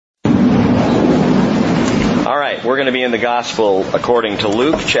All right, we're going to be in the Gospel according to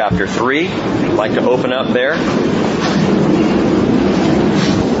Luke chapter 3. I'd like to open up there.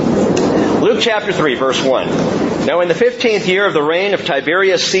 Luke chapter 3, verse 1. Now in the 15th year of the reign of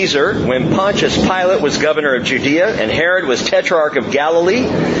Tiberius Caesar, when Pontius Pilate was governor of Judea, and Herod was tetrarch of Galilee,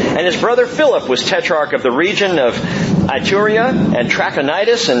 and his brother Philip was tetrarch of the region of Iturea and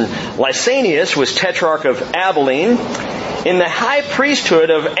Trachonitis, and Lysanias was tetrarch of Abilene, in the high priesthood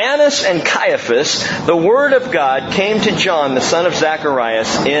of Annas and Caiaphas, the word of God came to John, the son of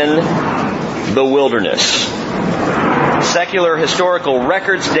Zacharias, in the wilderness. Secular historical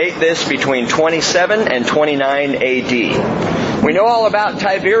records date this between 27 and 29 AD. We know all about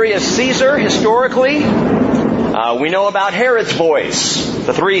Tiberius Caesar historically. We know about Herod's boys,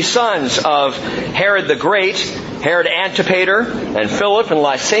 the three sons of Herod the Great, Herod Antipater, and Philip and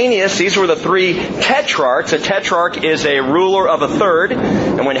Lysanias. These were the three tetrarchs. A tetrarch is a ruler of a third.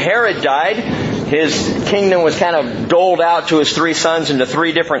 And when Herod died, his kingdom was kind of doled out to his three sons into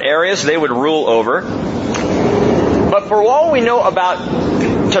three different areas they would rule over. But for all we know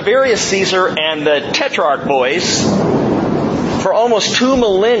about Tiberius Caesar and the tetrarch boys, for almost 2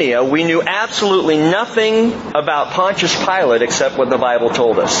 millennia, we knew absolutely nothing about Pontius Pilate except what the Bible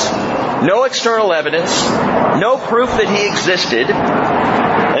told us. No external evidence, no proof that he existed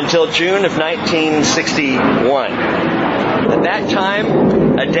until June of 1961. At that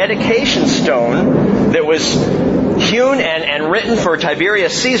time, a dedication stone that was hewn and written for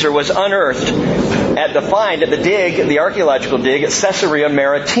Tiberius Caesar was unearthed at the archaeological dig at Caesarea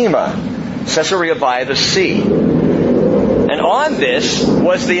Maritima, Caesarea by the sea. And on this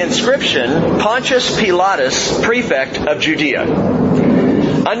was the inscription, Pontius Pilatus, prefect of Judea,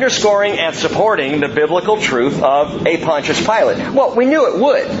 underscoring and supporting the biblical truth of a Pontius Pilate. Well, we knew it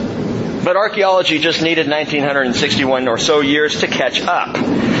would, but archaeology just needed 1961 or so years to catch up.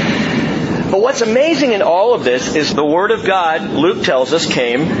 But what's amazing in all of this is the Word of God, Luke tells us,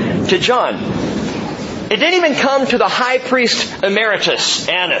 came to John. It didn't even come to the high priest emeritus,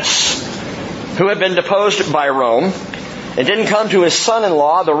 Annas, who had been deposed by Rome. It didn't come to his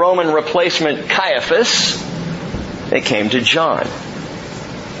son-in-law, the Roman replacement Caiaphas. It came to John.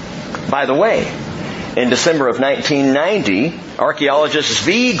 By the way, in December of 1990, archaeologist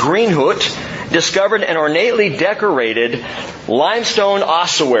V. Greenhout discovered an ornately decorated limestone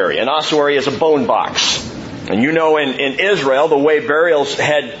ossuary. An ossuary is a bone box. And you know in Israel, the way burials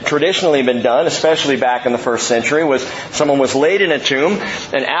had traditionally been done, especially back in the first century, was someone was laid in a tomb,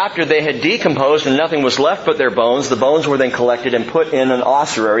 and after they had decomposed and nothing was left but their bones, the bones were then collected and put in an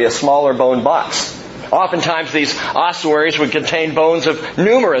ossuary, a smaller bone box. Oftentimes these ossuaries would contain bones of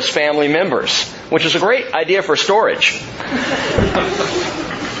numerous family members, which is a great idea for storage.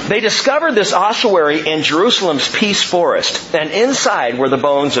 They discovered this ossuary in Jerusalem's Peace Forest, and inside were the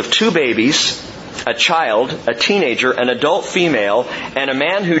bones of 2 babies, a child, a teenager, an adult female, and a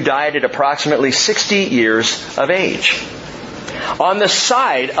man who died at approximately 60 years of age. On the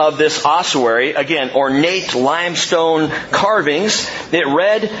side of this ossuary, again, ornate limestone carvings, it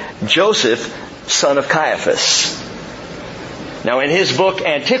read, Joseph, son of Caiaphas. Now in his book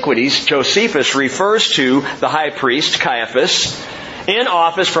Antiquities, Josephus refers to the high priest, Caiaphas, in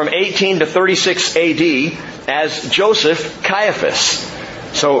office from 18 to 36 AD as Joseph Caiaphas.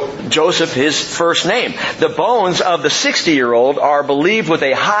 So Joseph, his first name. The bones of the 60-year-old are believed with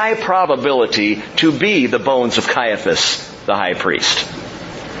a high probability to be the bones of Caiaphas, the high priest.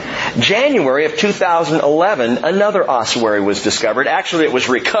 January of 2011, another ossuary was discovered. Actually, it was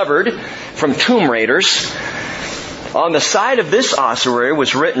recovered from tomb raiders. On the side of this ossuary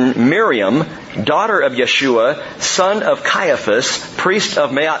was written, Miriam, daughter of Yeshua, son of Caiaphas, priest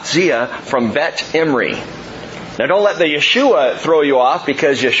of Maatzia from Bet Imri. Now don't let the Yeshua throw you off,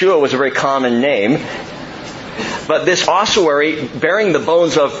 because Yeshua was a very common name. But this ossuary bearing the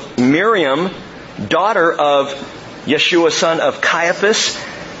bones of Miriam, daughter of Yeshua, son of Caiaphas,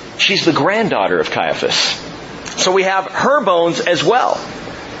 she's the granddaughter of Caiaphas. So we have her bones as well.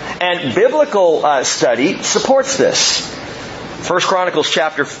 And biblical study supports this. 1 Chronicles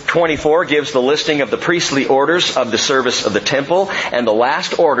chapter 24 gives the listing of the priestly orders of the service of the temple, and the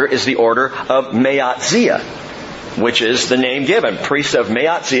last order is the order of Maatzia, which is the name given, priest of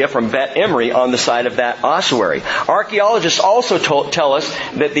Maatzia from Bet Imri on the side of that ossuary. Archaeologists also tell us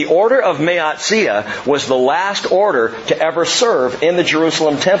that the order of Maatzia was the last order to ever serve in the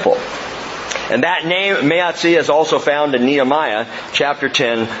Jerusalem temple. And that name, Maatzia, is also found in Nehemiah chapter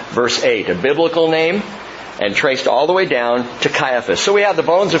 10, verse 8, a biblical name, and traced all the way down to Caiaphas. So we have the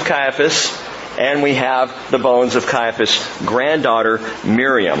bones of Caiaphas, and we have the bones of Caiaphas' granddaughter,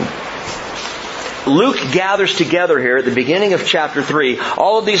 Miriam. Luke gathers together here at the beginning of chapter 3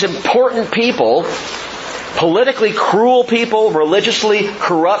 all of these important people politically cruel people, religiously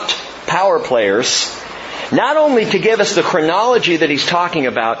corrupt power players, not only to give us the chronology that he's talking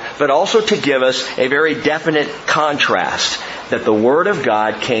about, but also to give us a very definite contrast that the Word of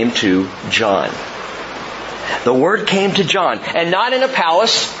God came to John. The Word came to John, and not in a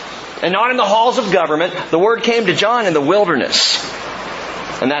palace, and not in the halls of government. The Word came to John in the wilderness.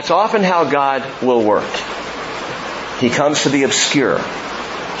 And that's often how God will work. He comes to the obscure.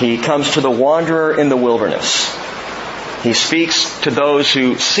 He comes to the wanderer in the wilderness. He speaks to those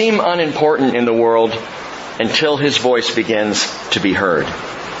who seem unimportant in the world until His voice begins to be heard.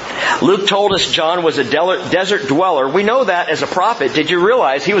 Luke told us John was a desert dweller. We know that as a prophet. Did you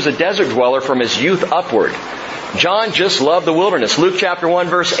realize he was a desert dweller from his youth upward? John just loved the wilderness. Luke chapter 1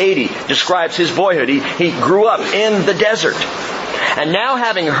 verse 80 describes his boyhood. He grew up in the desert. And now,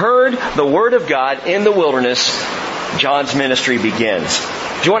 having heard the Word of God in the wilderness, John's ministry begins.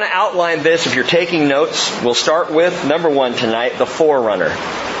 Do you want to outline this? If you're taking notes, we'll start with number 1 tonight, the forerunner.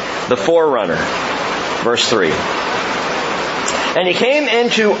 The forerunner. Verse 3. And he came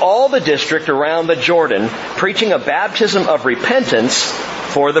into all the district around the Jordan, preaching a baptism of repentance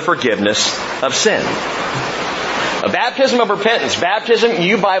for the forgiveness of sin. A baptism of repentance. Baptism,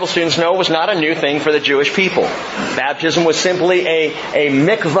 you Bible students know, was not a new thing for the Jewish people. Baptism was simply a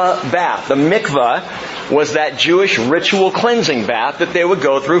mikvah bath. The mikvah was that Jewish ritual cleansing bath that they would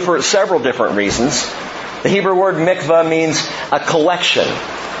go through for several different reasons. The Hebrew word mikvah means a collection.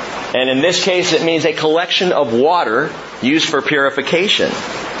 And in this case, it means a collection of water used for purification.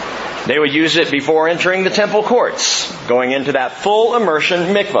 They would use it before entering the temple courts, going into that full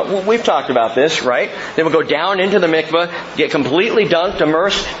immersion mikvah. We've talked about this, right? They would go down into the mikvah, get completely dunked,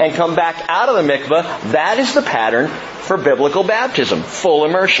 immersed, and come back out of the mikvah. That is the pattern for biblical baptism, full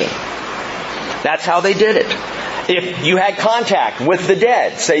immersion. That's how they did it. If you had contact with the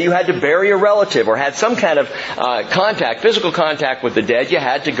dead, say you had to bury a relative or had some kind of physical contact with the dead, you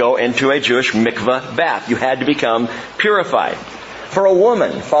had to go into a Jewish mikvah bath. You had to become purified. For a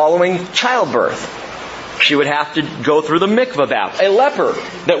woman following childbirth, she would have to go through the mikvah bath. A leper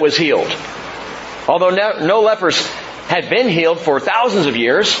that was healed. Although no lepers had been healed for thousands of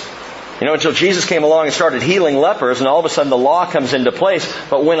years, until Jesus came along and started healing lepers, and all of a sudden the law comes into place.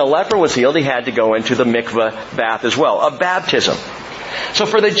 But when a leper was healed, he had to go into the mikvah bath as well, a baptism. So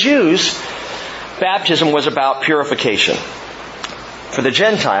for the Jews, baptism was about purification. For the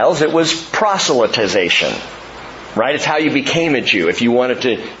Gentiles, it was proselytization. Right? It's how you became a Jew. If you wanted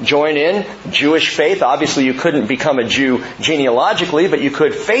to join in Jewish faith, obviously you couldn't become a Jew genealogically, but you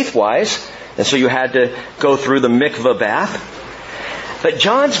could faith-wise. And so you had to go through the mikvah bath. But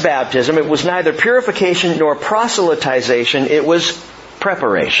John's baptism, it was neither purification nor proselytization. It was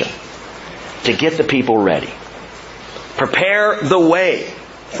preparation to get the people ready. Prepare the way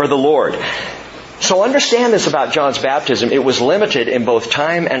for the Lord. So understand this about John's baptism. It was limited in both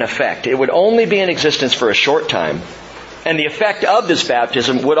time and effect. It would only be in existence for a short time. And the effect of this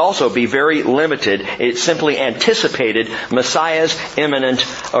baptism would also be very limited. It simply anticipated Messiah's imminent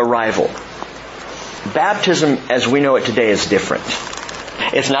arrival. Baptism, as we know it today, is different.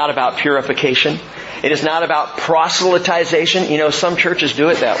 It's not about purification. It is not about proselytization. Some churches do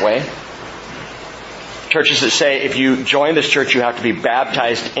it that way. Churches that say if you join this church, you have to be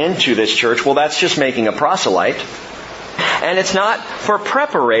baptized into this church. Well, that's just making a proselyte. And it's not for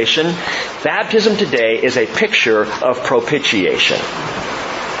preparation. Baptism today is a picture of propitiation.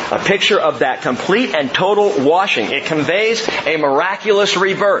 A picture of that complete and total washing. It conveys a miraculous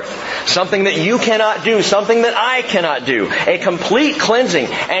rebirth. Something that you cannot do. Something that I cannot do. A complete cleansing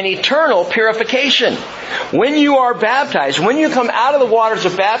and eternal purification. When you are baptized, when you come out of the waters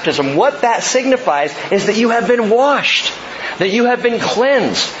of baptism, what that signifies is that you have been washed. That you have been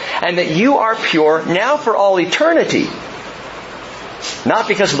cleansed. And that you are pure now for all eternity. Not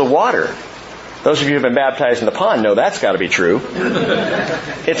because of the water. Those of you who have been baptized in the pond know that's got to be true.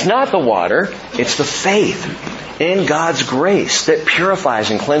 It's not the water, it's the faith in God's grace that purifies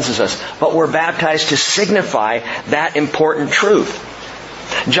and cleanses us. But we're baptized to signify that important truth.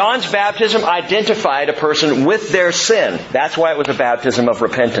 John's baptism identified a person with their sin. That's why it was a baptism of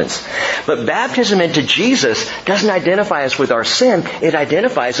repentance. But baptism into Jesus doesn't identify us with our sin, it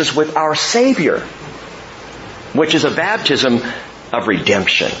identifies us with our Savior, which is a baptism of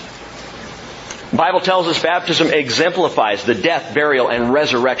redemption. The Bible tells us baptism exemplifies the death, burial, and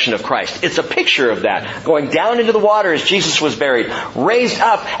resurrection of Christ. It's a picture of that. Going down into the water as Jesus was buried. Raised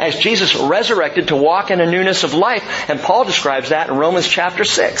up as Jesus resurrected to walk in a newness of life. And Paul describes that in Romans chapter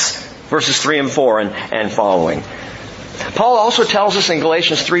 6, verses 3 and 4 and following. Paul also tells us in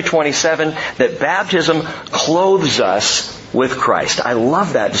Galatians 3:27 that baptism clothes us with Christ. I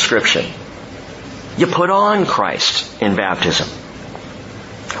love that description. You put on Christ in baptism.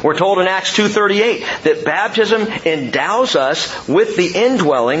 We're told in Acts 2:38 that baptism endows us with the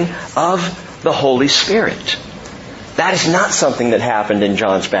indwelling of the Holy Spirit. That is not something that happened in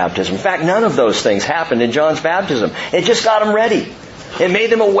John's baptism. In fact, none of those things happened in John's baptism. It just got them ready. It made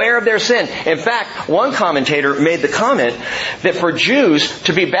them aware of their sin. In fact, one commentator made the comment that for Jews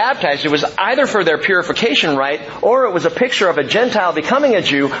to be baptized, it was either for their purification rite or it was a picture of a Gentile becoming a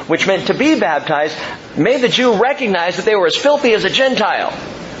Jew, which meant to be baptized made the Jew recognize that they were as filthy as a Gentile.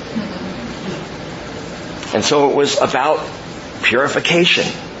 And so it was about purification,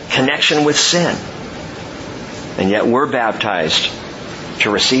 connection with sin. And yet we're baptized to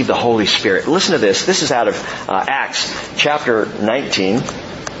receive the Holy Spirit. Listen to this. This is out of Acts chapter 19.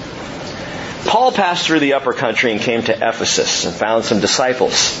 Paul passed through the upper country and came to Ephesus and found some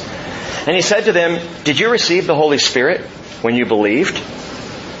disciples. And he said to them, "Did you receive the Holy Spirit when you believed?"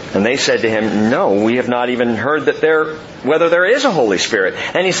 And they said to him, "No, we have not even heard whether there is a Holy Spirit."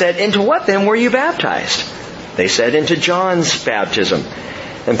 And he said, "Into what then were you baptized?" They said, "Into John's baptism."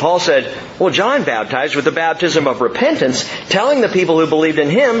 And Paul said, "Well, John baptized with the baptism of repentance, telling the people who believed in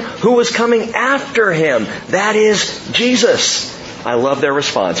him who was coming after him, that is, Jesus." I love their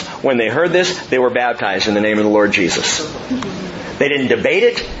response. When they heard this, they were baptized in the name of the Lord Jesus. They didn't debate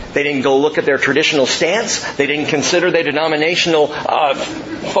it. They didn't go look at their traditional stance. They didn't consider their denominational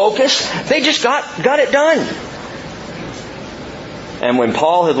focus. They just got it done. And when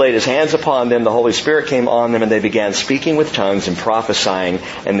Paul had laid his hands upon them, the Holy Spirit came on them, and they began speaking with tongues and prophesying,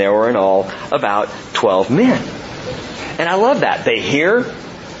 and there were in all about 12 men. And I love that. They hear,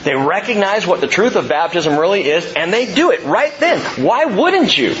 they recognize what the truth of baptism really is, and they do it right then. Why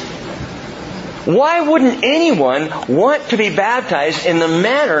wouldn't you? Why wouldn't anyone want to be baptized in the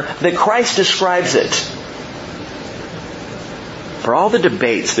manner that Christ describes it? For all the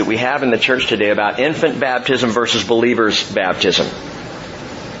debates that we have in the church today about infant baptism versus believer's baptism,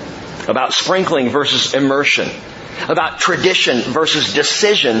 about sprinkling versus immersion, about tradition versus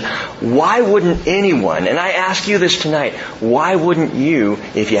decision, why wouldn't anyone, and I ask you this tonight, why wouldn't you,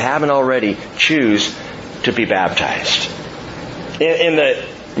 if you haven't already, choose to be baptized? In the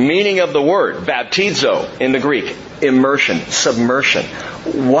meaning of the word, baptizo in the Greek, immersion, submersion.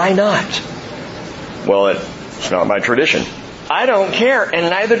 Why not? Well, it's not my tradition. I don't care, and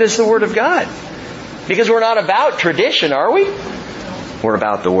neither does the Word of God. Because we're not about tradition, are we? We're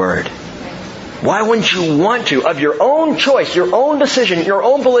about the Word. Why wouldn't you want to, of your own choice, your own decision, your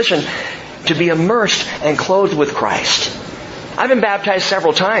own volition, to be immersed and clothed with Christ? I've been baptized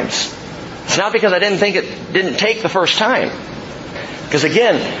several times. It's not because I didn't think it didn't take the first time. Because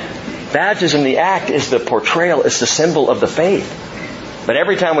again, baptism, the act, is the portrayal, it's the symbol of the faith. But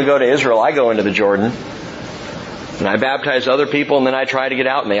every time we go to Israel, I go into the Jordan, and I baptize other people, and then I try to get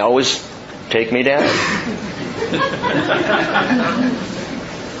out, and they always take me down.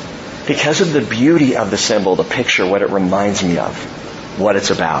 Because of the beauty of the symbol, the picture, what it reminds me of, what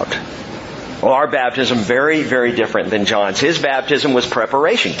it's about. Well, our baptism, very, very different than John's. His baptism was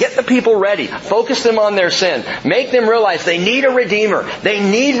preparation. Get the people ready. Focus them on their sin. Make them realize they need a Redeemer. They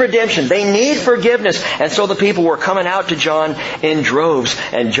need redemption. They need forgiveness. And so the people were coming out to John in droves.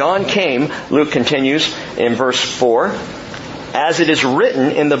 And John came, Luke continues in verse 4, as it is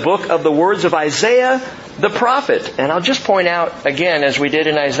written in the book of the words of Isaiah the prophet. And I'll just point out again, as we did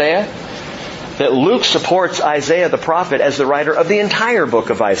in Isaiah, that Luke supports Isaiah the prophet as the writer of the entire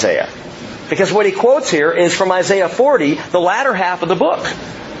book of Isaiah. Because what he quotes here is from Isaiah 40, the latter half of the book.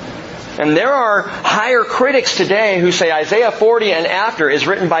 And there are higher critics today who say Isaiah 40 and after is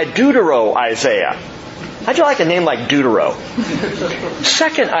written by Deutero-Isaiah. How'd you like a name like Deutero?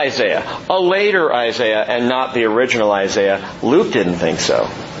 Second Isaiah, a later Isaiah, and not the original Isaiah. Luke didn't think so.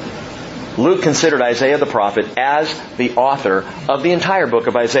 Luke considered Isaiah the prophet as the author of the entire book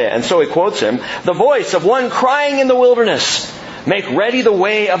of Isaiah. And so he quotes him, the voice of one crying in the wilderness, make ready the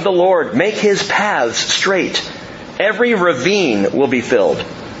way of the Lord. Make His paths straight. Every ravine will be filled.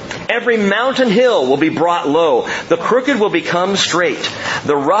 Every mountain hill will be brought low. The crooked will become straight.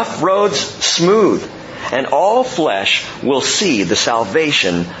 The rough roads smooth. And all flesh will see the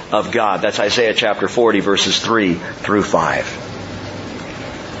salvation of God. That's Isaiah chapter 40, verses 3 through 5.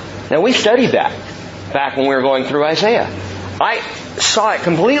 Now we studied that back when we were going through Isaiah. I saw it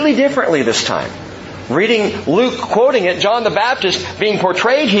completely differently this time. Reading Luke quoting it, John the Baptist being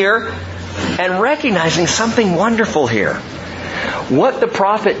portrayed here, and recognizing something wonderful here. What the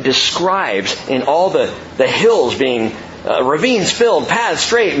prophet describes in all the hills being ravines filled, paths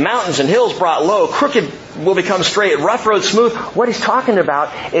straight, mountains and hills brought low, crooked will become straight, rough roads smooth. What he's talking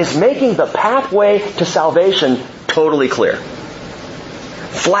about is making the pathway to salvation totally clear.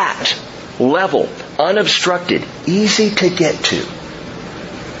 Flat, level, unobstructed, easy to get to.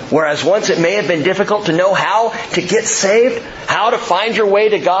 Whereas once it may have been difficult to know how to get saved, how to find your way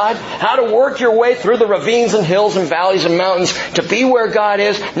to God, how to work your way through the ravines and hills and valleys and mountains to be where God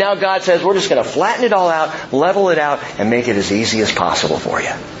is, now God says, we're just going to flatten it all out, level it out, and make it as easy as possible for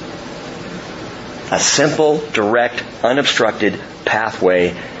you. A simple, direct, unobstructed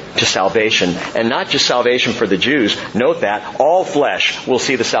pathway to salvation. And not just salvation for the Jews. Note that all flesh will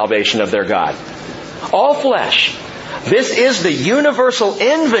see the salvation of their God. All flesh. This is the universal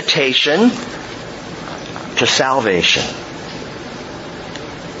invitation to salvation.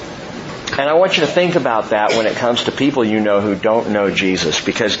 And I want you to think about that when it comes to people you know who don't know Jesus.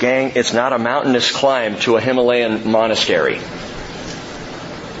 Because, gang, it's not a mountainous climb to a Himalayan monastery.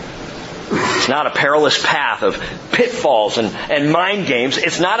 It's not a perilous path of pitfalls and mind games.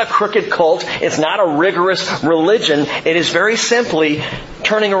 It's not a crooked cult. It's not a rigorous religion. It is very simply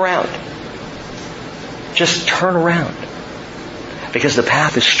turning around. Just turn around. Because the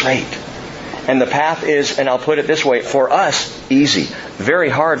path is straight. And the path is, and I'll put it this way, for us, easy. Very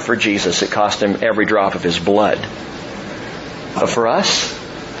hard for Jesus. It cost Him every drop of His blood. But for us,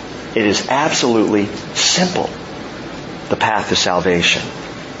 it is absolutely simple. The path to salvation.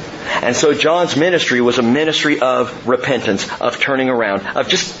 And so John's ministry was a ministry of repentance, of turning around, of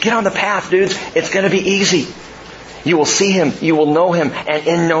just get on the path, dudes. It's going to be easy. You will see Him, you will know Him, and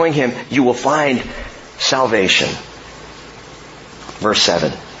in knowing Him, you will find salvation. Verse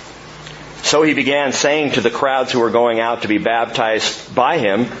 7. So he began saying to the crowds who were going out to be baptized by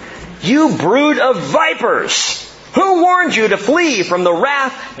him, "You brood of vipers! Who warned you to flee from the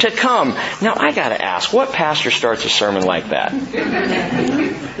wrath to come?" Now I got to ask, what pastor starts a sermon like that?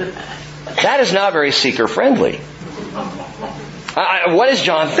 That is not very seeker-friendly. What is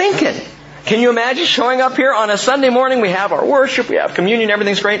John thinking? Can you imagine showing up here on a Sunday morning? We have our worship, we have communion,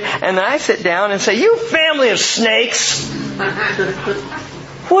 everything's great. And then I sit down and say, "You family of snakes!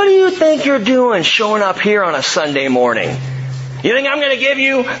 What do you think you're doing showing up here on a Sunday morning? You think I'm going to give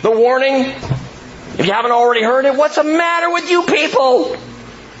you the warning? If you haven't already heard it, what's the matter with you people?"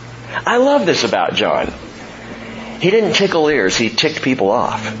 I love this about John. He didn't tickle ears, he ticked people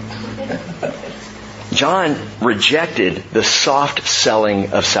off. John rejected the soft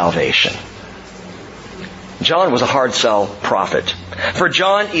selling of salvation. John was a hard sell prophet. For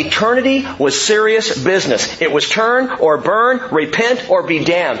John, eternity was serious business. It was turn or burn, repent or be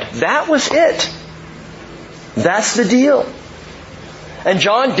damned. That was it. That's the deal. And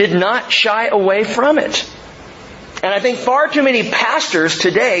John did not shy away from it. And I think far too many pastors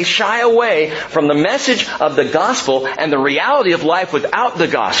today shy away from the message of the gospel and the reality of life without the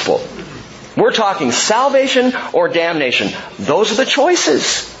gospel. We're talking salvation or damnation. Those are the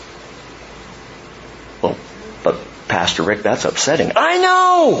choices. Well, but Pastor Rick, that's upsetting. I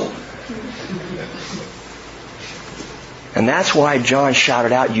know! And that's why John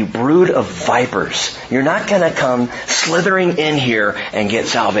shouted out, "You brood of vipers. You're not going to come slithering in here and get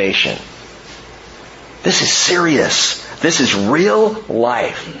salvation. This is serious. This is real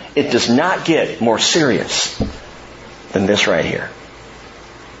life. It does not get more serious than this right here."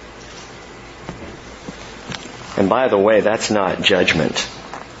 And by the way, that's not judgment.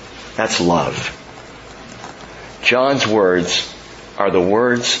 That's love. John's words are the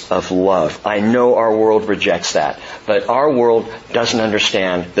words of love. I know our world rejects that, but our world doesn't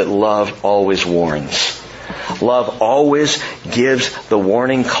understand that love always warns. Love always gives the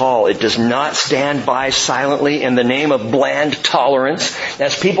warning call. It does not stand by silently in the name of bland tolerance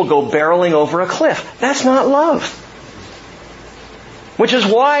as people go barreling over a cliff. That's not love. Which is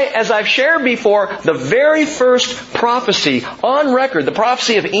why, as I've shared before, the very first prophecy on record, the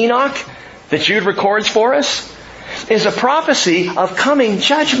prophecy of Enoch that Jude records for us, is a prophecy of coming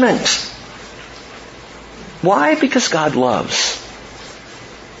judgment. Why? Because God loves.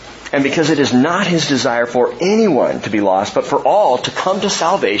 And because it is not His desire for anyone to be lost, but for all to come to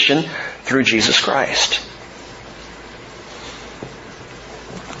salvation through Jesus Christ.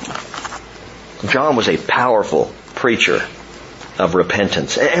 John was a powerful preacher of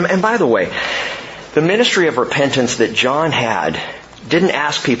repentance. And by the way, the ministry of repentance that John had didn't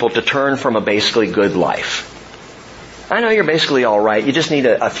ask people to turn from a basically good life. I know you're basically all right. You just need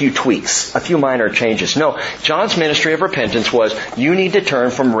a few tweaks, a few minor changes. No, John's ministry of repentance was, you need to turn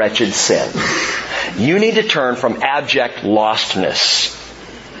from wretched sin. You need to turn from abject lostness.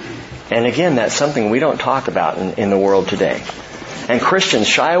 And again, that's something we don't talk about in the world today. And Christians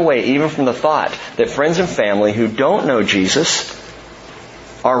shy away even from the thought that friends and family who don't know Jesus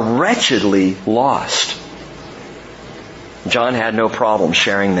are wretchedly lost. John had no problem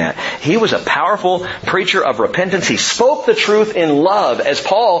sharing that. He was a powerful preacher of repentance. He spoke the truth in love, as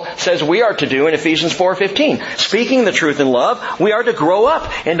Paul says we are to do in Ephesians 4:15. Speaking the truth in love, we are to grow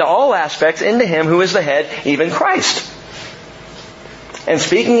up into all aspects into Him who is the head, even Christ. And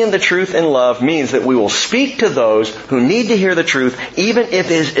speaking in the truth in love means that we will speak to those who need to hear the truth, even if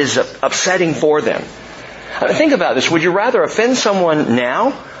it is upsetting for them. Think about this. Would you rather offend someone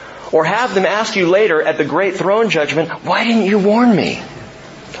now, or have them ask you later at the great throne judgment, why didn't you warn me?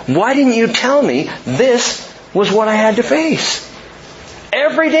 Why didn't you tell me this was what I had to face?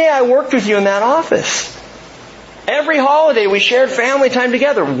 Every day I worked with you in that office. Every holiday we shared family time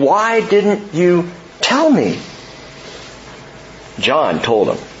together. Why didn't you tell me? John told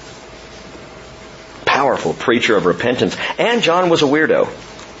him. Powerful preacher of repentance. And John was a weirdo.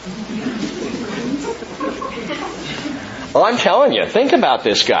 Well, I'm telling you, think about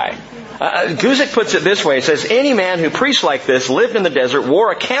this guy. Guzik puts it this way. He says, any man who preached like this, lived in the desert,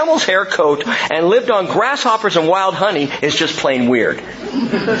 wore a camel's hair coat, and lived on grasshoppers and wild honey is just plain weird.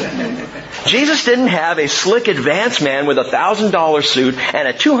 Jesus didn't have a slick advanced man with a $1,000 suit and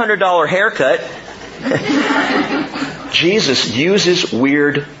a $200 haircut. Jesus uses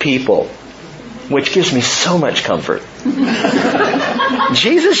weird people, which gives me so much comfort.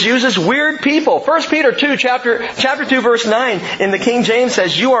 Jesus uses weird people. 1 Peter 2, chapter 2, verse 9 in the King James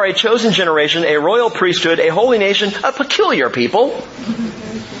says, you are a chosen generation, a royal priesthood, a holy nation, a peculiar people.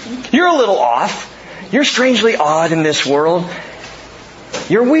 You're a little off. You're strangely odd in this world.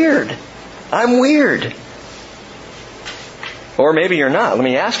 You're weird. I'm weird. Or maybe you're not. Let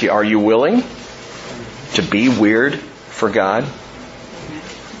me ask you, are you willing to be weird for God?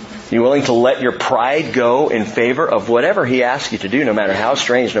 You willing to let your pride go in favor of whatever He asks you to do, no matter how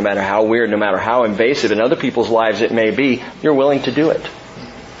strange, no matter how weird, no matter how invasive in other people's lives it may be, you're willing to do it.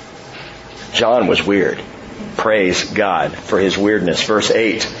 John was weird. Praise God for his weirdness. Verse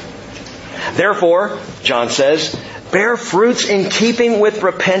 8. Therefore, John says, bear fruits in keeping with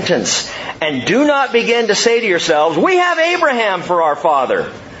repentance, and do not begin to say to yourselves, we have Abraham for our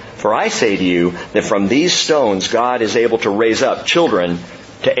father. For I say to you that from these stones God is able to raise up children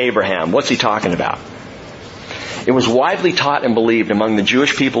to Abraham. What's he talking about? It was widely taught and believed among the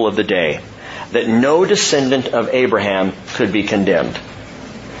Jewish people of the day that no descendant of Abraham could be condemned.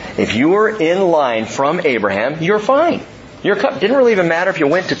 If you were in line from Abraham, you're fine. It didn't really even matter if you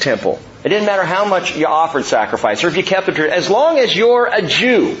went to temple. It didn't matter how much you offered sacrifice or if you kept the truth. As long as you're a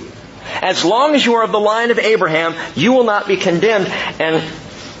Jew, as long as you are of the line of Abraham, you will not be condemned. And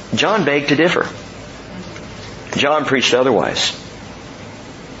John begged to differ. John preached otherwise.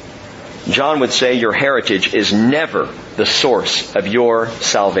 John would say your heritage is never the source of your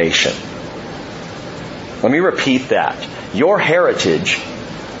salvation. Let me repeat that. Your heritage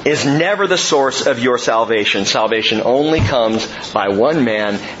is never the source of your salvation. Salvation only comes by one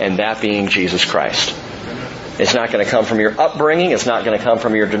man, and that being Jesus Christ. It's not going to come from your upbringing. It's not going to come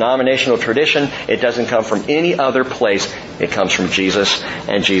from your denominational tradition. It doesn't come from any other place. It comes from Jesus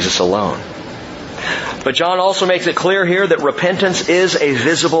and Jesus alone. But John also makes it clear here that repentance is a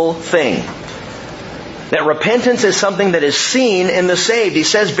visible thing. That repentance is something that is seen in the saved. He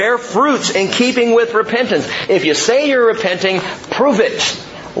says, bear fruits in keeping with repentance. If you say you're repenting, prove it.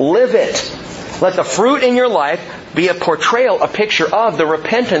 Live it. Let the fruit in your life be a portrayal, a picture of the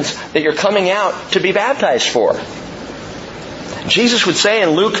repentance that you're coming out to be baptized for. Jesus would say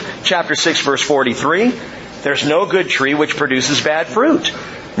in Luke chapter 6, verse 43, there's no good tree which produces bad fruit,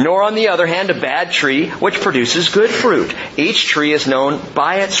 nor on the other hand a bad tree which produces good fruit. Each tree is known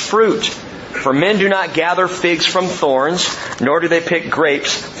by its fruit. For men do not gather figs from thorns, nor do they pick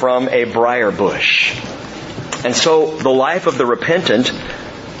grapes from a briar bush. And so the life of the repentant,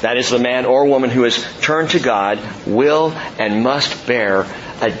 that is the man or woman who has turned to God, will and must bear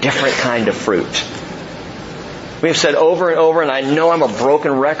a different kind of fruit. We have said over and over, and I know I'm a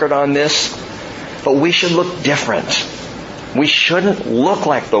broken record on this, but we should look different. We shouldn't look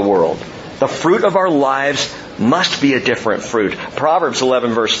like the world. The fruit of our lives must be a different fruit. Proverbs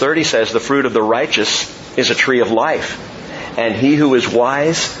 11 verse 30 says, the fruit of the righteous is a tree of life, and he who is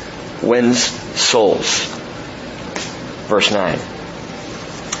wise wins souls. Verse 9.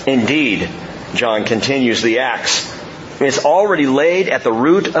 Indeed, John continues, the axe is already laid at the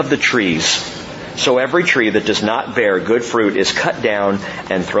root of the trees. So every tree that does not bear good fruit is cut down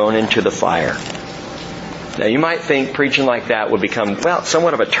and thrown into the fire. Now you might think preaching like that would become,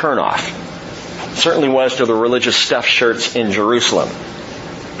 somewhat of a turnoff. It certainly was to the religious stuffed shirts in Jerusalem.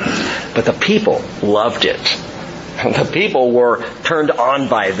 But the people loved it. The people were turned on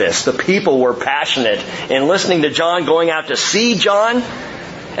by this. The people were passionate in listening to John, going out to see John.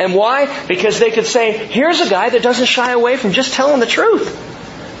 And why? Because they could say, here's a guy that doesn't shy away from just telling the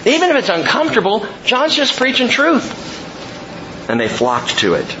truth. Even if it's uncomfortable, John's just preaching truth. And they flocked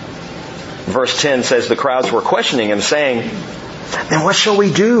to it. Verse 10 says the crowds were questioning him, saying, "Then what shall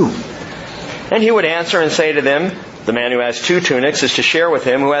we do?" And he would answer and say to them, "The man who has 2 tunics is to share with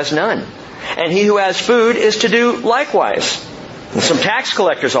him who has none. And he who has food is to do likewise." And some tax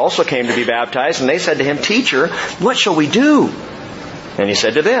collectors also came to be baptized, and they said to him, "Teacher, what shall we do?" And he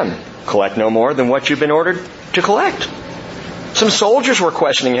said to them, "Collect no more than what you've been ordered to collect." Some soldiers were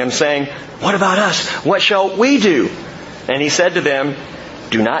questioning him, saying, "What about us? What shall we do?" And he said to them,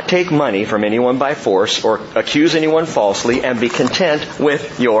 "Do not take money from anyone by force or accuse anyone falsely, and be content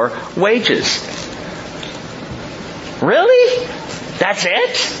with your wages." Really? That's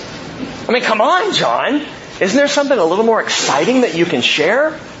it? I mean, come on, John. Isn't there something a little more exciting that you can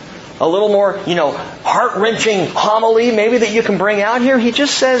share? A little more, heart-wrenching homily maybe that you can bring out here? He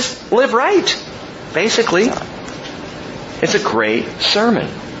just says, live right. Basically. It's a great sermon.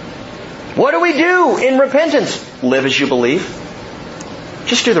 What do we do in repentance? Live as you believe.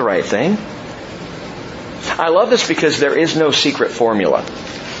 Just do the right thing. I love this because there is no secret formula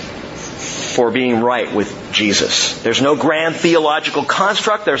for being right with Jesus. There's no grand theological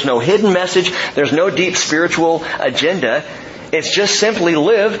construct. There's no hidden message. There's no deep spiritual agenda. It's just simply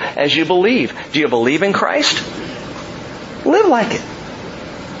live as you believe. Do you believe in Christ? Live like it.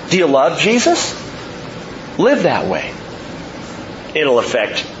 Do you love Jesus? Live that way. It'll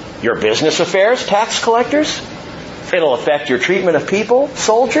affect your business affairs, tax collectors. It'll affect your treatment of people,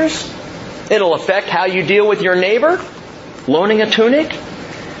 soldiers. It'll affect how you deal with your neighbor, loaning a tunic.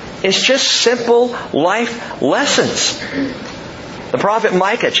 It's just simple life lessons. The prophet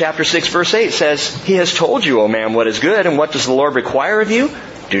Micah, chapter 6, verse 8 says, "He has told you, O man, what is good, and what does the Lord require of you?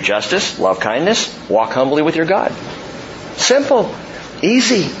 Do justice, love kindness, walk humbly with your God." Simple,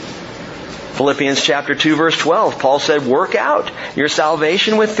 easy. Philippians chapter 2, verse 12, Paul said, "Work out your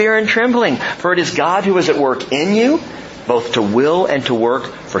salvation with fear and trembling, for it is God who is at work in you, both to will and to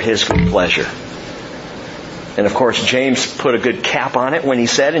work for His good pleasure." And of course, James put a good cap on it when he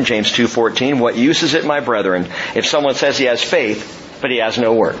said in James 2:14, "What use is it, my brethren, if someone says he has faith, but he has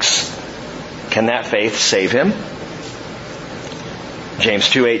no works? Can that faith save him?" James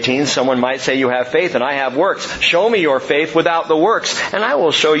 2:18, "Someone might say, you have faith and I have works. Show me your faith without the works, and I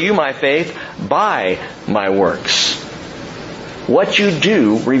will show you my faith by my works." What you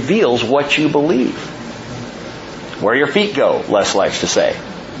do reveals what you believe. Where your feet go, Les likes to say.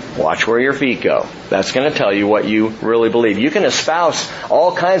 Watch where your feet go. That's going to tell you what you really believe. You can espouse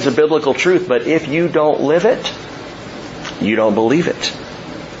all kinds of biblical truth, but if you don't live it, you don't believe it.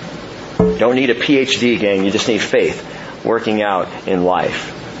 Don't need a PhD, gang. You just need faith working out in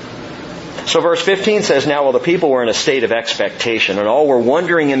life. So verse 15 says, "Now while the people were in a state of expectation, and all were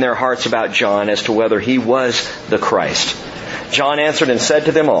wondering in their hearts about John as to whether he was the Christ, John answered and said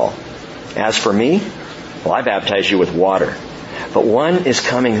to them all, As for me, well, I baptize you with water. But one is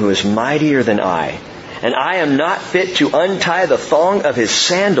coming who is mightier than I, and I am not fit to untie the thong of his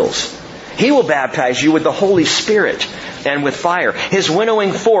sandals. He will baptize you with the Holy Spirit and with fire. His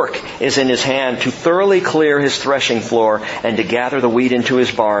winnowing fork is in his hand to thoroughly clear his threshing floor and to gather the wheat into his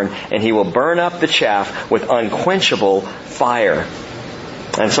barn, and he will burn up the chaff with unquenchable fire."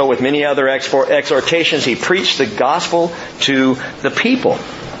 And so with many other exhortations, he preached the gospel to the people.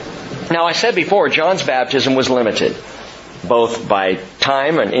 Now I said before, John's baptism was limited, both by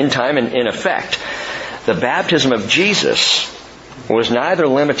time and in effect. The baptism of Jesus was neither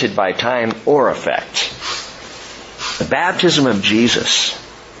limited by time or effect. The baptism of Jesus,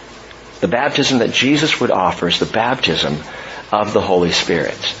 the baptism that Jesus would offer, is the baptism of the Holy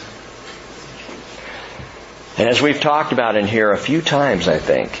Spirit. And as we've talked about in here a few times, I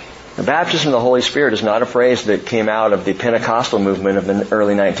think, the baptism of the Holy Spirit is not a phrase that came out of the Pentecostal movement of the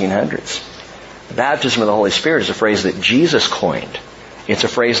early 1900s. The baptism of the Holy Spirit is a phrase that Jesus coined. It's a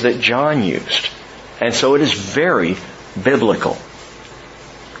phrase that John used. And so it is very biblical.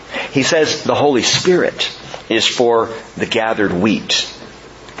 He says the Holy Spirit is for the gathered wheat.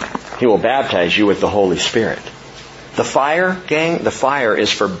 He will baptize you with the Holy Spirit. The fire, gang, the fire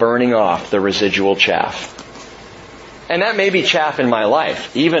is for burning off the residual chaff. And that may be chaff in my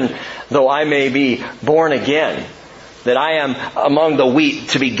life, even though I may be born again, that I am among the wheat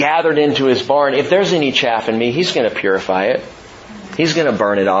to be gathered into His barn. If there's any chaff in me, He's going to purify it. He's going to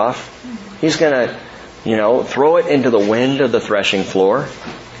burn it off. He's going to, throw it into the wind of the threshing floor.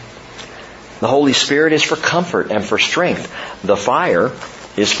 The Holy Spirit is for comfort and for strength. The fire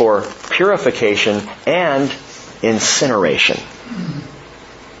is for purification and incineration.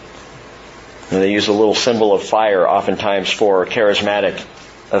 And they use a little symbol of fire oftentimes for charismatic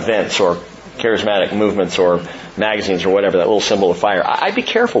events or charismatic movements or magazines or whatever, that little symbol of fire. I'd be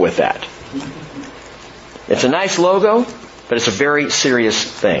careful with that. It's a nice logo, but it's a very serious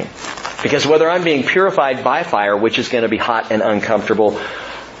thing. Because whether I'm being purified by fire, which is going to be hot and uncomfortable,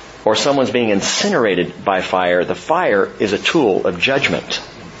 or someone's being incinerated by fire, the fire is a tool of judgment.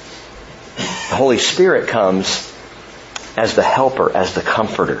 The Holy Spirit comes as the helper, as the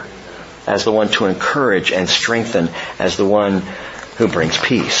comforter, as the one to encourage and strengthen, as the one who brings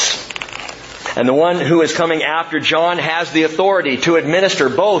peace. And the one who is coming after John has the authority to administer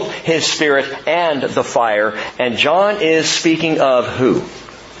both his Spirit and the fire. And John is speaking of who?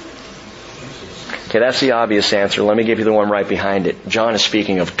 Okay, that's the obvious answer. Let me give you the one right behind it. John is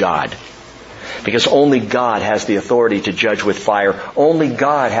speaking of God. Because only God has the authority to judge with fire. Only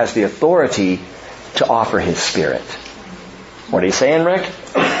God has the authority to offer His Spirit. What are you saying, Rick?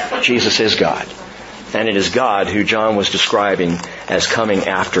 Jesus is God. And it is God who John was describing as coming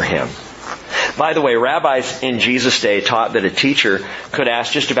after Him. By the way, rabbis in Jesus' day taught that a teacher could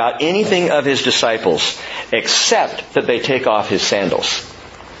ask just about anything of his disciples, except that they take off his sandals.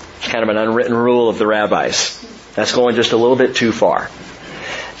 It's kind of an unwritten rule of the rabbis. That's going just a little bit too far.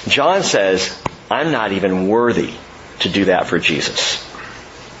 John says, I'm not even worthy to do that for Jesus.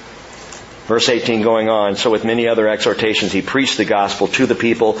 Verse 18 going on, so with many other exhortations he preached the gospel to the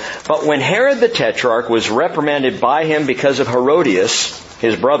people. But when Herod the Tetrarch was reprimanded by him because of Herodias,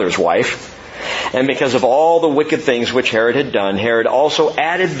 his brother's wife, and because of all the wicked things which Herod had done, Herod also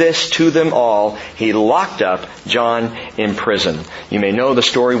added this to them all. He locked up John in prison. You may know the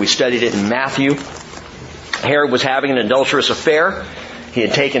story. We studied it in Matthew. Herod was having an adulterous affair. He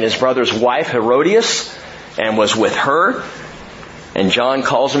had taken his brother's wife, Herodias, and was with her. And John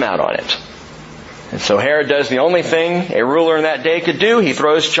calls him out on it. And so Herod does the only thing a ruler in that day could do. He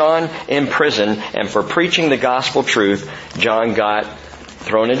throws John in prison. And for preaching the gospel truth, John got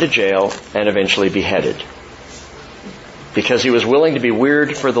thrown into jail and eventually beheaded. Because he was willing to be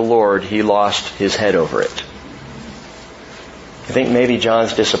weird for the Lord, he lost his head over it. You think maybe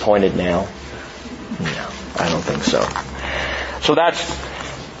John's disappointed now? No, I don't think so. So that's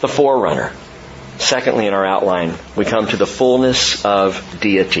the forerunner. Secondly, in our outline, we come to the fullness of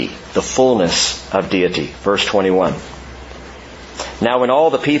deity. The fullness of deity. Verse 21. Now when all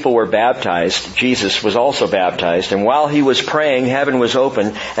the people were baptized, Jesus was also baptized. And while he was praying, heaven was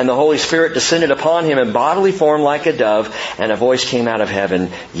opened, and the Holy Spirit descended upon him in bodily form like a dove, and a voice came out of heaven,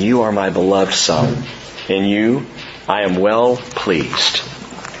 You are my beloved Son. In you I am well pleased.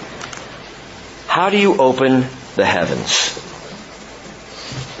 How do you open the heavens?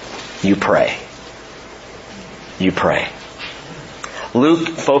 You pray. You pray. Luke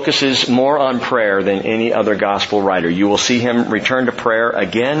focuses more on prayer than any other gospel writer. You will see him return to prayer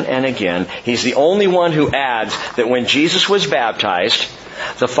again and again. He's the only one who adds that when Jesus was baptized,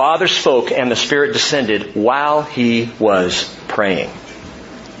 the Father spoke and the Spirit descended while he was praying.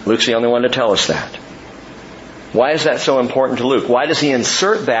 Luke's the only one to tell us that. Why is that so important to Luke? Why does he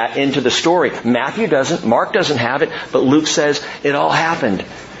insert that into the story? Matthew doesn't, Mark doesn't have it, but Luke says it all happened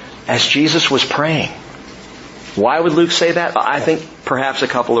as Jesus was praying. Why would Luke say that? I think perhaps a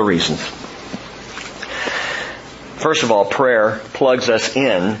couple of reasons. First of all, prayer plugs us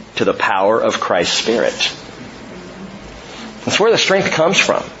in to the power of Christ's Spirit. That's where the strength comes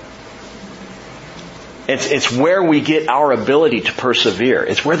from. It's where we get our ability to persevere.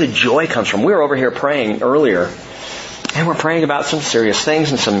 It's where the joy comes from. We were over here praying earlier, and we're praying about some serious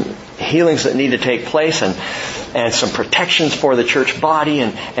things and some healings that need to take place and some protections for the church body.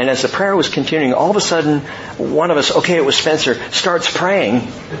 And as the prayer was continuing, all of a sudden, one of us, okay, it was Spencer, starts praying.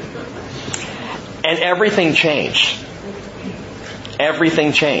 And everything changed.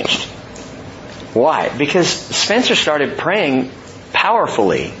 Everything changed. Why? Because Spencer started praying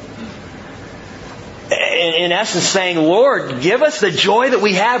powerfully. In essence saying, Lord, give us the joy that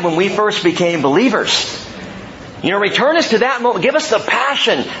we had when we first became believers. Return us to that moment. Give us the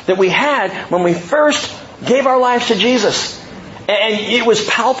passion that we had when we first gave our lives to Jesus. And it was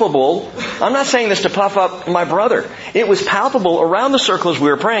palpable. I'm not saying this to puff up my brother. It was palpable around the circle as we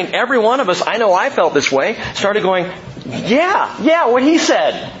were praying. Every one of us, I know I felt this way, started going, yeah, what he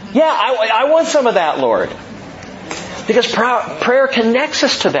said. Yeah, I want some of that, Lord. Because prayer connects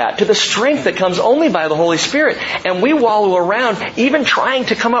us to that, to the strength that comes only by the Holy Spirit. And we wallow around even trying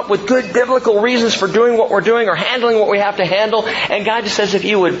to come up with good biblical reasons for doing what we're doing or handling what we have to handle. And God just says, if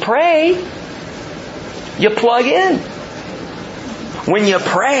you would pray, you plug in. When you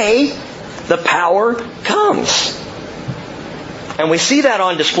pray, the power comes. And we see that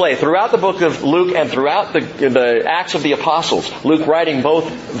on display throughout the book of Luke and throughout the Acts of the Apostles. Luke writing both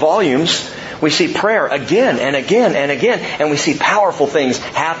volumes. We see prayer again and again and again. And we see powerful things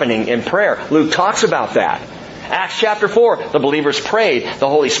happening in prayer. Luke talks about that. Acts chapter 4, the believers prayed, the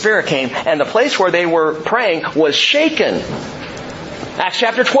Holy Spirit came, and the place where they were praying was shaken. Acts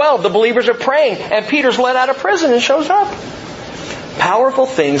chapter 12, the believers are praying, and Peter's let out of prison and shows up. Powerful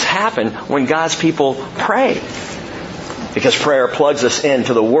things happen when God's people pray, because prayer plugs us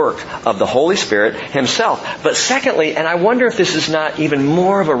into the work of the Holy Spirit Himself. But secondly, and I wonder if this is not even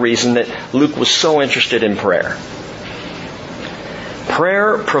more of a reason that Luke was so interested in prayer,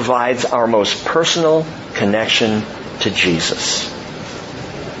 prayer provides our most personal connection to Jesus.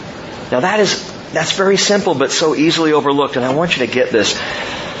 Now that's very simple but so easily overlooked, and I want you to get this.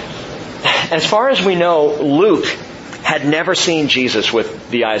 As far as we know, Luke had never seen Jesus with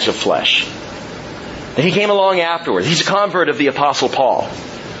the eyes of flesh. He came along afterwards. He's a convert of the Apostle Paul,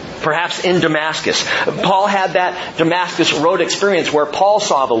 perhaps in Damascus. Paul had that Damascus Road experience where Paul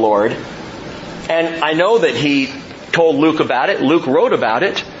saw the Lord, and I know that he told Luke about it. Luke wrote about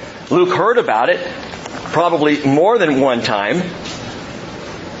it. Luke heard about it probably more than one time.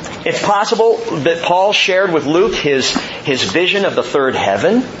 It's possible that Paul shared with Luke his vision of the third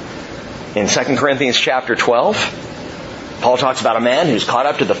heaven in 2 Corinthians chapter 12. Paul talks about a man who's caught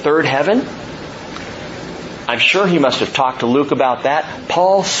up to the third heaven. I'm sure he must have talked to Luke about that.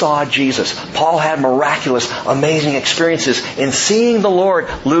 Paul saw Jesus. Paul had miraculous, amazing experiences in seeing the Lord.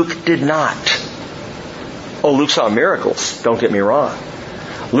 Luke did not. Oh, Luke saw miracles. Don't get me wrong.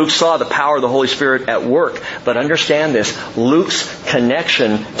 Luke saw the power of the Holy Spirit at work. But understand this, Luke's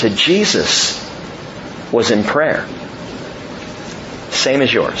connection to Jesus was in prayer. Same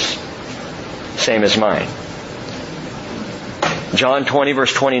as yours. Same as mine. John 20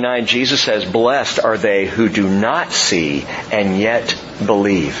 verse 29, Jesus says, "Blessed are they who do not see and yet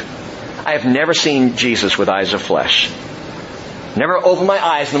believe." I have never seen Jesus with eyes of flesh. Never opened my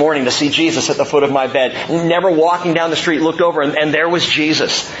eyes in the morning to see Jesus at the foot of my bed. Never walking down the street looked over and there was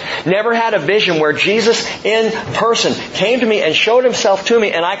Jesus. Never had a vision where Jesus in person came to me and showed Himself to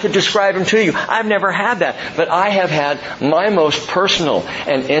me and I could describe Him to you. I've never had that. But I have had my most personal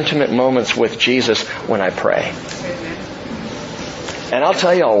and intimate moments with Jesus when I pray. And I'll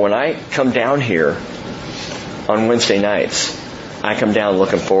tell y'all, when I come down here on Wednesday nights, I come down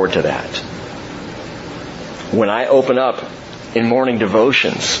looking forward to that. When I open up in morning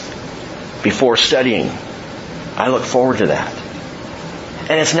devotions before studying, I look forward to that.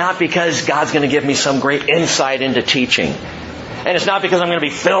 And it's not because God's going to give me some great insight into teaching. And it's not because I'm going to be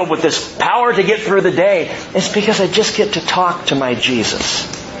filled with this power to get through the day. It's because I just get to talk to my Jesus.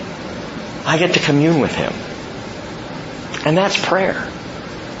 I get to commune with Him. And that's prayer.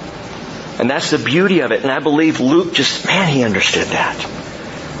 And that's the beauty of it. And I believe Luke he understood that.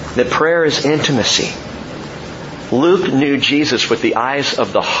 That prayer is intimacy. Luke knew Jesus with the eyes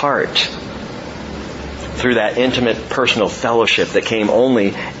of the heart through that intimate personal fellowship that came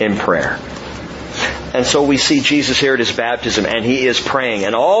only in prayer. And so we see Jesus here at His baptism, and He is praying.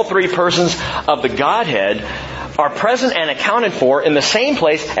 And all three persons of the Godhead are present and accounted for in the same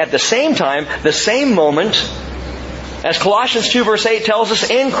place, at the same time, the same moment. As Colossians 2 verse 8 tells us,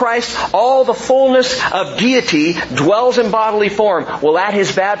 in Christ all the fullness of deity dwells in bodily form. Well, at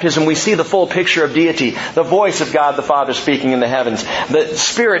His baptism we see the full picture of deity. The voice of God the Father speaking in the heavens. The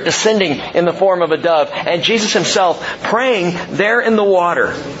Spirit descending in the form of a dove. And Jesus Himself praying there in the water.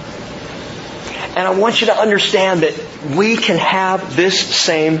 And I want you to understand that we can have this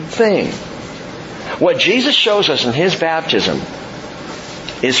same thing. What Jesus shows us in His baptism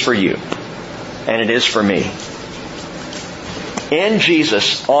is for you. And it is for me. In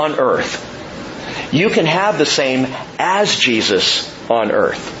Jesus on earth, you can have the same as Jesus on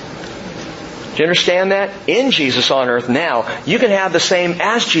earth. Do you understand that? In Jesus on earth now, you can have the same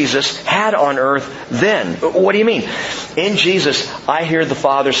as Jesus had on earth then. What do you mean? In Jesus, I hear the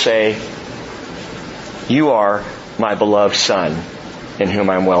Father say, "You are my beloved Son, in whom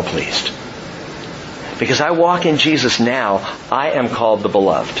I am well pleased." Because I walk in Jesus now, I am called the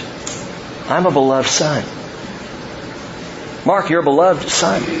beloved. I'm a beloved Son. Mark, you're a beloved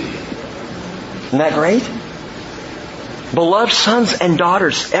son. Isn't that great? Beloved sons and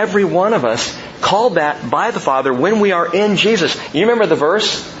daughters, every one of us, called that by the Father when we are in Jesus. You remember the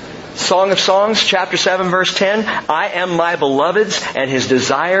verse? Song of Songs, chapter 7, verse 10. I am my beloved's, and His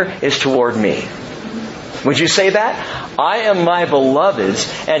desire is toward me. Would you say that? I am my beloved's,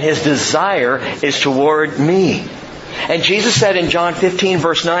 and His desire is toward me. And Jesus said in John 15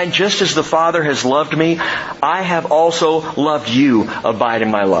 verse 9, just as the Father has loved me, I have also loved you. Abide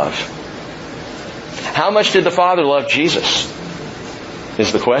in my love. How much did the Father love Jesus?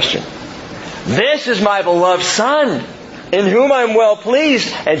 Is the question. This is my beloved Son, in whom I am well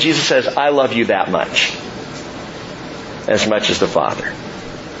pleased. And Jesus says, I love you that much. As much as the Father.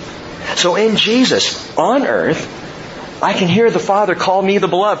 So in Jesus, on earth, I can hear the Father call me the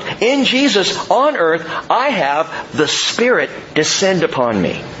beloved. In Jesus, on earth, I have the Spirit descend upon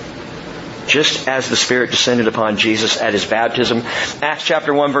me. Just as the Spirit descended upon Jesus at His baptism. Acts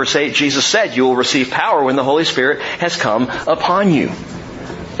chapter 1 verse 8, Jesus said, you will receive power when the Holy Spirit has come upon you.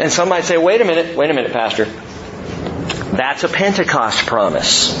 And some might say, wait a minute, Pastor. That's a Pentecost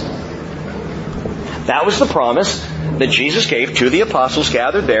promise. That was the promise that Jesus gave to the apostles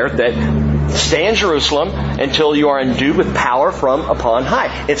gathered there, that stay in Jerusalem until you are endued with power from upon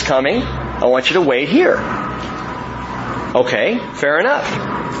high. It's coming. I want you to wait here. Okay, fair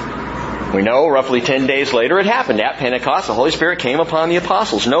enough. We know roughly 10 days later it happened. At Pentecost, the Holy Spirit came upon the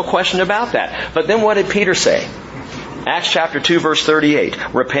apostles. No question about that. But then what did Peter say? Acts chapter 2 verse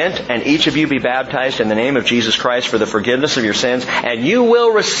 38. Repent and each of you be baptized in the name of Jesus Christ for the forgiveness of your sins, and you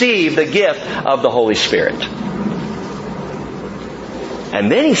will receive the gift of the Holy Spirit. And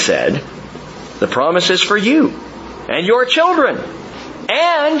then he said, the promise is for you and your children.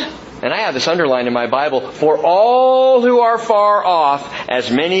 And I have this underlined in my Bible, for all who are far off, as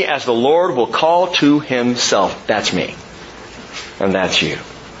many as the Lord will call to Himself. That's me. And that's you.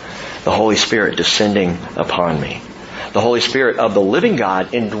 The Holy Spirit descending upon me. The Holy Spirit of the living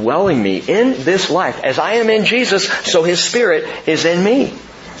God indwelling me in this life. As I am in Jesus, so His Spirit is in me.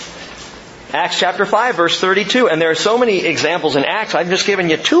 Acts chapter 5 verse 32. And there are so many examples in Acts. I've just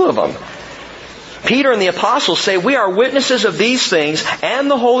given you 2 of them. Peter and the apostles say, we are witnesses of these things and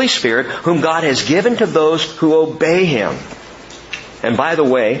the Holy Spirit whom God has given to those who obey Him. And by the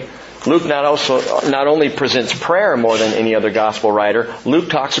way, Luke not only presents prayer more than any other gospel writer, Luke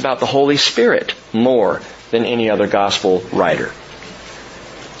talks about the Holy Spirit more than any other gospel writer.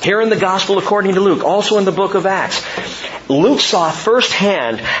 Here in the Gospel according to Luke, also in the book of Acts, Luke saw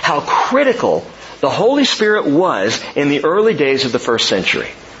firsthand how critical the Holy Spirit was in the early days of the first century.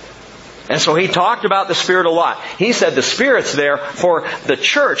 And so he talked about the Spirit a lot. He said the Spirit's there for the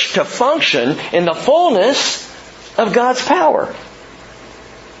church to function in the fullness of God's power.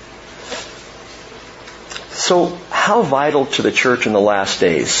 So how vital to the church in the last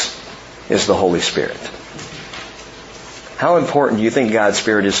days is the Holy Spirit? How important do you think God's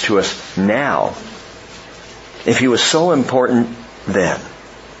Spirit is to us now, if He was so important then?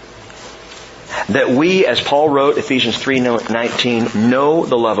 That we, as Paul wrote, Ephesians 3:19, know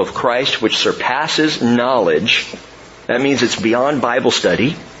the love of Christ which surpasses knowledge. That means it's beyond Bible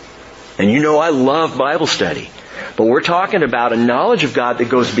study. And you know I love Bible study. But we're talking about a knowledge of God that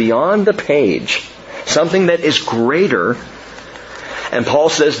goes beyond the page. Something that is greater. And Paul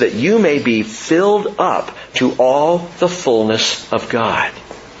says that you may be filled up to all the fullness of God.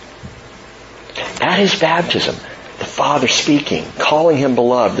 At His baptism, the Father speaking, calling Him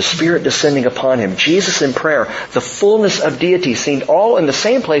beloved, the Spirit descending upon Him, Jesus in prayer, the fullness of deity seen all in the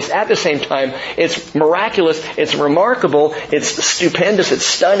same place at the same time. It's miraculous, it's remarkable, it's stupendous, it's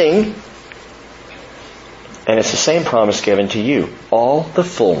stunning. And it's the same promise given to you. All the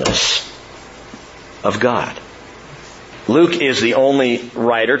fullness of God. Luke is the only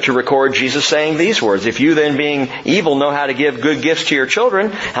writer to record Jesus saying these words. If you then, being evil, know how to give good gifts to your children,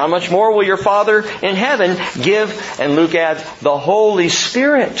 how much more will your Father in heaven give, and Luke adds, the Holy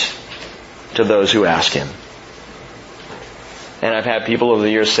Spirit to those who ask Him. And I've had people over the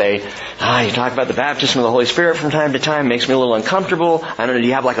years say, you talk about the baptism of the Holy Spirit from time to time. It makes me a little uncomfortable. I don't know, do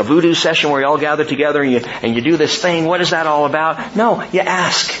you have like a voodoo session where you all gather together and you do this thing? What is that all about? No, you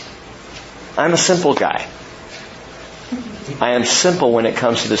ask. I'm a simple guy. I am simple when it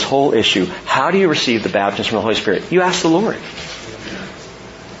comes to this whole issue. How do you receive the baptism from the Holy Spirit? You ask the Lord.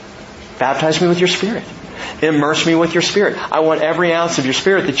 Baptize me with your Spirit. Immerse me with your Spirit. I want every ounce of your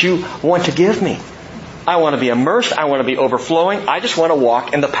Spirit that you want to give me. I want to be immersed. I want to be overflowing. I just want to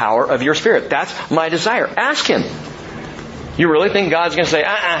walk in the power of your Spirit. That's my desire. Ask Him. You really think God's going to say,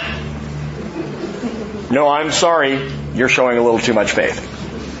 no, I'm sorry. You're showing a little too much faith.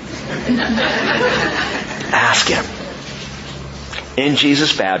 Ask Him. In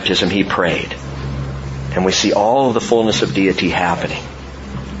Jesus' baptism, He prayed. And we see all of the fullness of deity happening.